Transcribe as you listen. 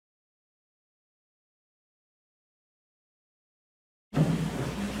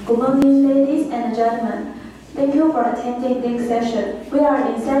Good morning, ladies and gentlemen. Thank you for attending this session. We are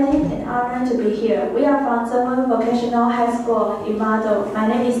excited and honored to be here. We are from Zhengwen Vocational High School in Mado. My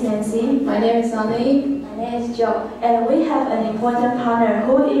name is Nancy. My name is Sunny. My name is Joe. And we have an important partner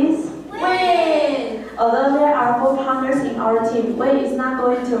who is Wayne. Although there are 4 partners in our team, Wayne is not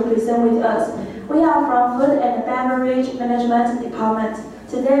going to present with us. We are from Food and Beverage Management Department.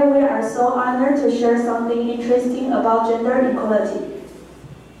 Today we are so honored to share something interesting about gender equality.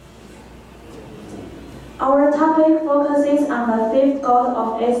 Our topic focuses on the 5th goal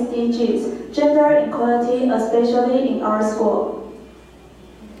of SDGs, gender equality, especially in our school.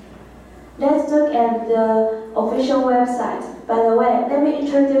 Let's look at the official website. By the way, let me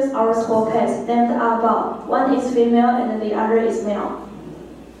introduce our school pets named Abao. One is female and the other is male.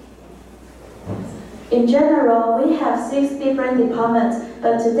 In general, we have 6 different departments,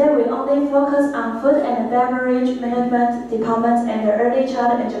 but today we only focus on Food and Beverage Management Department and the Early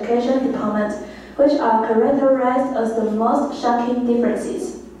Child Education Department, which are characterized as the most shocking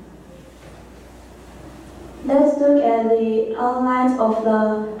differences. Let's look at the outlines of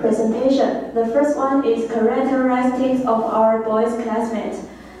the presentation. The first one is characteristics of our boys' classmates.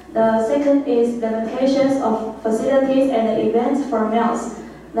 The second is limitations of facilities and events for males.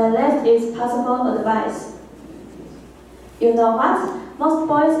 The last is possible advice. You know what? Most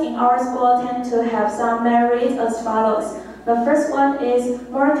boys in our school tend to have some merits as follows. The first one is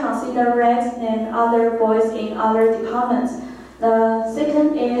more considerate than other boys in other departments. The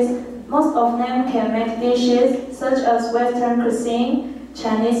second is most of them can make dishes such as Western cuisine,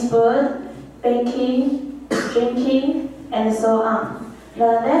 Chinese food, baking, drinking, and so on. The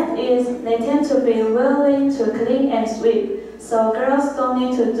last is they tend to be willing to clean and sweep, so girls don't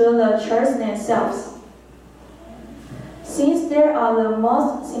need to do the chores themselves. Since there are the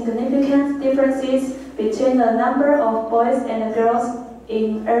most significant differences between the number of boys and girls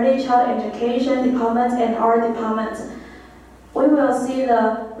in early child education department and our department, we will see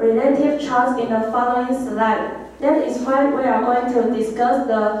the relative charts in the following slide. That is why we are going to discuss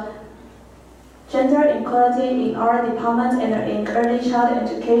the gender equality in our department and in early child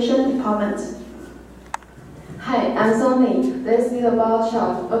education department. Hi, I'm Sonny. This is about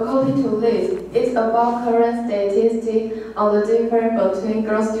chart. According to this, it's about current statistics on the difference between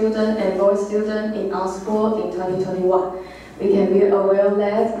girl students and boy students in our school in 2021. We can be aware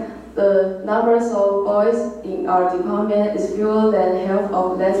that the numbers of boys in our department is fewer than half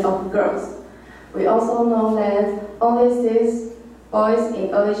of that of girls. We also know that only 6 boys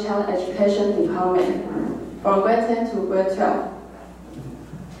in early child education department, from grade 10 to grade 12.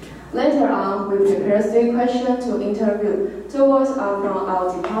 Later on, we prepare 3 questions to interview. 2 boys are from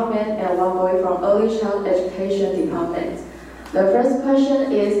our department and 1 boy from early child education department. The first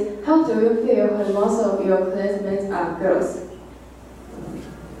question is, how do you feel when most of your classmates are girls?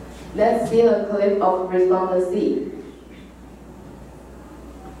 Let's see a clip of respondent C.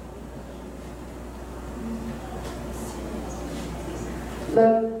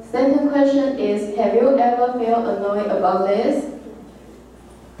 The second question is, have you ever felt annoyed about this?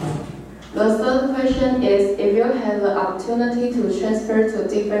 The third question is, if you had the opportunity to transfer to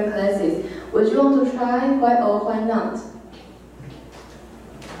different classes, would you want to try? Why or why not?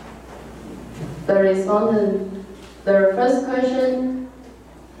 The first question,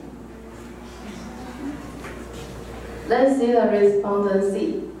 let's see the respondent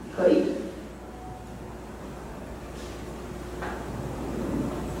C. 可以。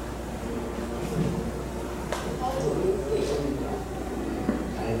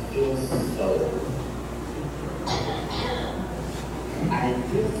I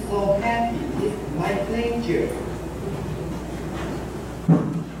feel so happy. It's my pleasure.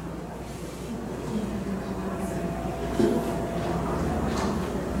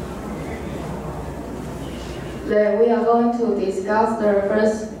 Then we are going to discuss the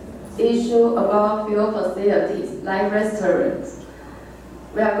first issue about few facilities, like restaurants.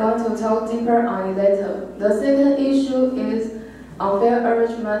 We are going to talk deeper on it later. The second issue is unfair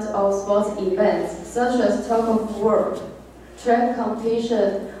arrangement of sports events, such as tug of war, track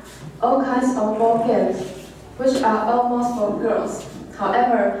competition, all kinds of ball games, which are almost for girls.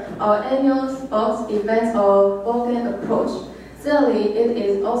 However, our annual sports events or ball game approach, sadly, it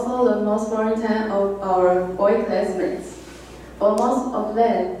is also the most boring time of our boy classmates. For most of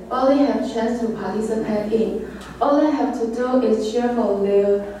them, barely have chance to participate in. All they have to do is cheer for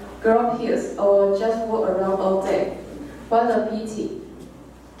their girl peers or just walk around all day. What a pity.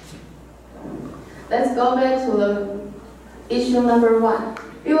 Let's go back to the issue number 1.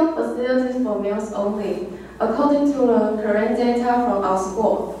 Few facilities for males only. According to the current data from our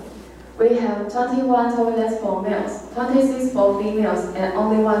school, We have 21 toilets for males, 26 for females, and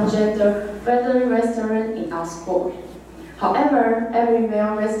only one gender-friendly restaurant in our school. However, every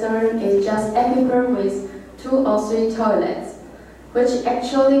male restaurant is just equipped with 2 or 3 toilets, which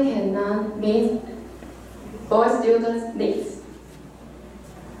actually cannot meet boy students' needs.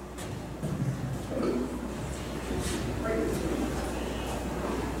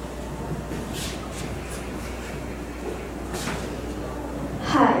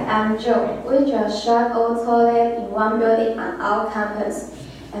 Hi, I'm Joe. We just shut all toilets in one building on our campus,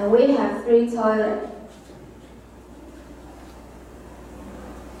 and we have 3 toilets.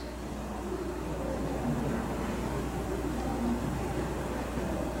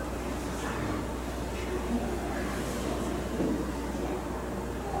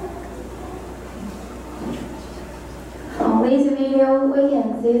 From this video, we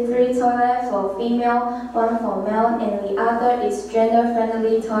can see 3 toilets for female, 1 for male, and the other is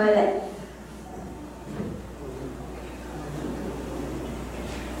gender-friendly toilet.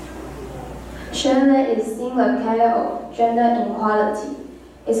 Gender is indicator of gender inequality.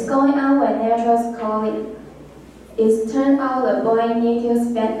 It's going on when nature's calling. It's turned out the boys need to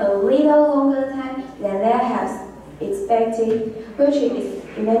spend a little longer time than they have expected, which is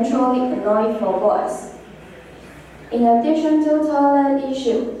eventually annoying for boys. In addition to toilet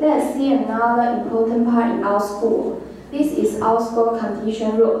issue, let's see another important part in our school. This is our school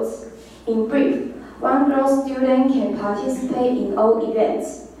competition rules. In brief, 1 girl student can participate in all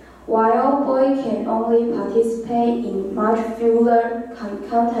events, while boys can only participate in much fewer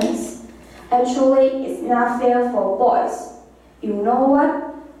contests. Actually, it's not fair for boys. You know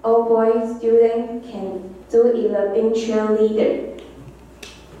what? All boy students can do is being cheerleader.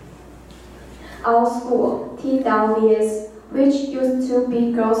 Our school, TWS, which used to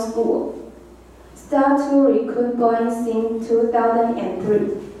be girls' school, started to recruit boys in 2003.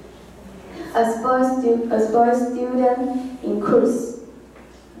 As boy students increase,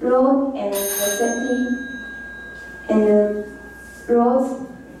 road and facility and roads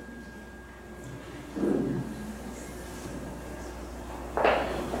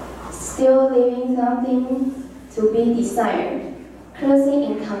still leaving something to be desired. Causing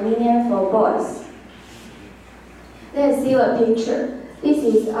inconvenience for boys. Let's see a picture. This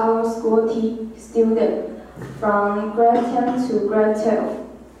is our school student from grade 10 to grade 12.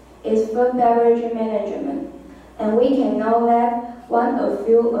 It's food beverage management, and we can know that a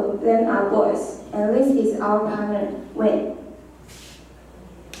few of them are boys, and this is our partner, Wayne.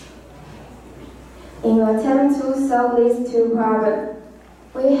 In an attempt to solve these 2 problems,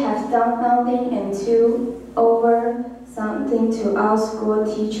 we have done something and 2 over something to our school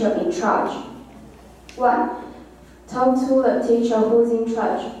teacher in charge. 1. Talk to the teacher who's in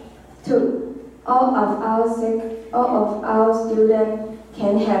charge. 2. All of our students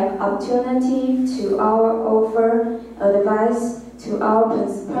can have opportunity to offer advice to our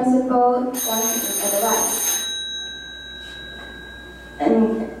principal advice.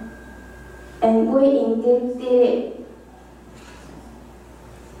 And we indeed did it.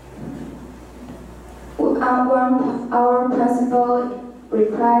 Our principal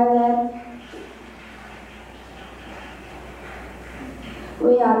replied that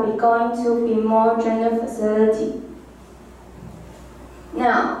we are going to be more gender facility.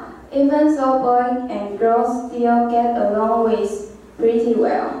 Now, even so, boys and girls still get along with pretty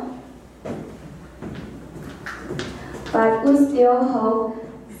well. But we still hope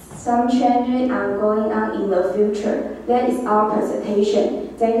some changes are going on in the future. That is our presentation.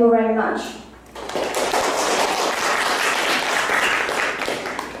 Thank you very much.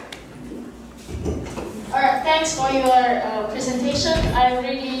 Thanks for your presentation. I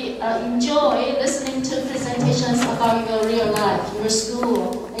really enjoy listening to presentations about your real life, your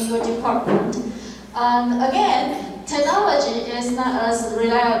school, and your department. Again, technology is not as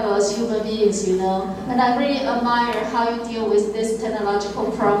reliable as human beings, you know. And I really admire how you deal with this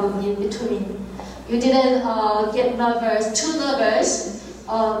technological problem in between. You didn't get too nervous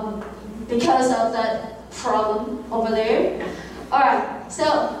because of that problem over there. All right,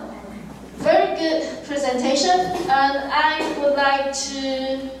 so. Very good presentation, and I would like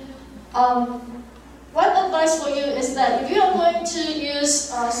to, one advice for you is that if you are going to use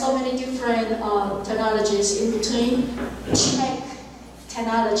so many different technologies in between, check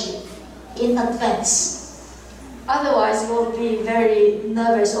technology in advance. Otherwise, you will be very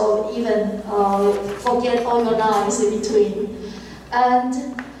nervous or even forget all your knowledge in between.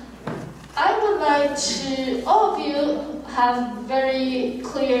 And I would like to, all of you, have very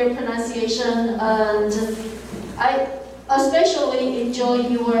clear pronunciation, and I especially enjoy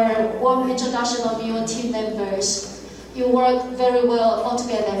your warm introduction of your team members. You work very well all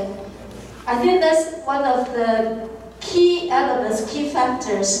together. I think that's one of the key elements, key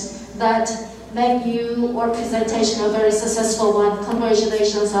factors that make your presentation a very successful one.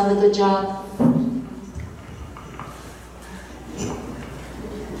 Congratulations on the good job.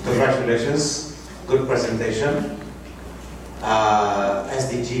 Congratulations, good presentation.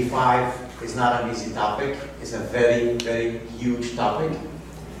 SDG 5 is not an easy topic. It's a very, very huge topic.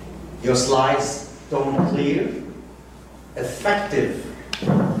 Your slides don't clear. Effectively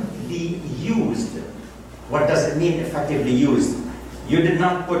used. What does it mean, effectively used? You did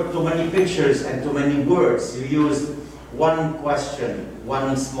not put too many pictures and too many words. You used one question,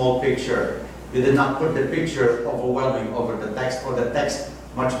 one small picture. You did not put the picture overwhelming over the text, or the text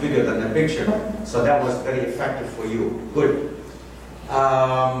much bigger than the picture. So that was very effective for you. Good.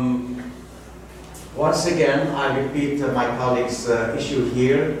 Once again, I repeat my colleague's issue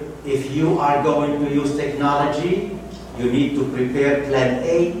here. If you are going to use technology, you need to prepare plan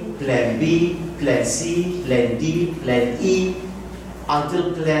A, plan B, plan C, plan D, plan E,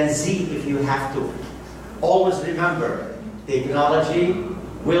 until plan Z if you have to. Always remember, technology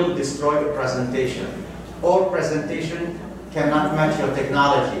will destroy a presentation. Or presentation cannot match your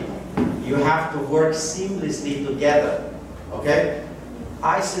technology. You have to work seamlessly together, okay?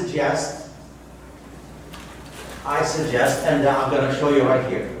 I suggest, and I'm going to show you right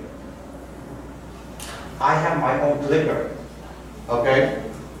here. I have my own clicker, okay?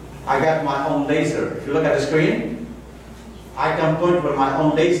 I got my own laser. If you look at the screen, I can point with my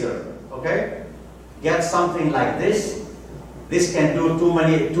own laser, okay? Get something like this. This can do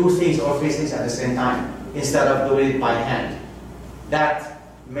two things or three things at the same time, instead of doing it by hand. That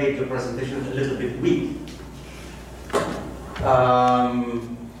made the presentation a little bit weak.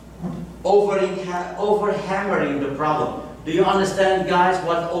 Overhammering the problem. Do you understand, guys,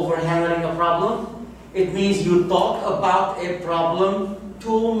 what overhammering a problem? It means you talk about a problem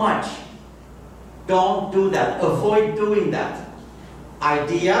too much. Don't do that. Avoid doing that.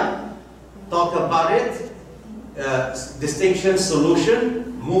 Idea, talk about it, distinction,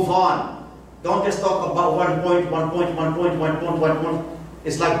 solution, move on. Don't just talk about one point.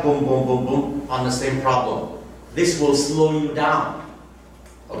 It's like boom, boom, boom, boom on the same problem. This will slow you down.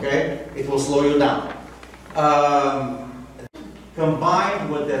 Okay? It will slow you down.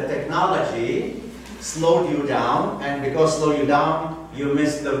 Combined with the technology, slowed you down, and because slow you down, you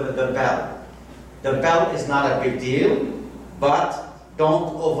missed the bell. The bell is not a big deal, but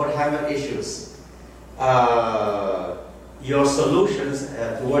don't overhammer issues. Your solutions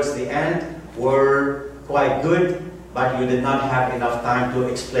towards the end were quite good, but you did not have enough time to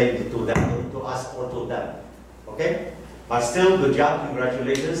explain it to them, to us or to them. Okay? But still, good job,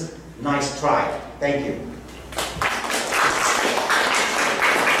 congratulations, nice try. Thank you.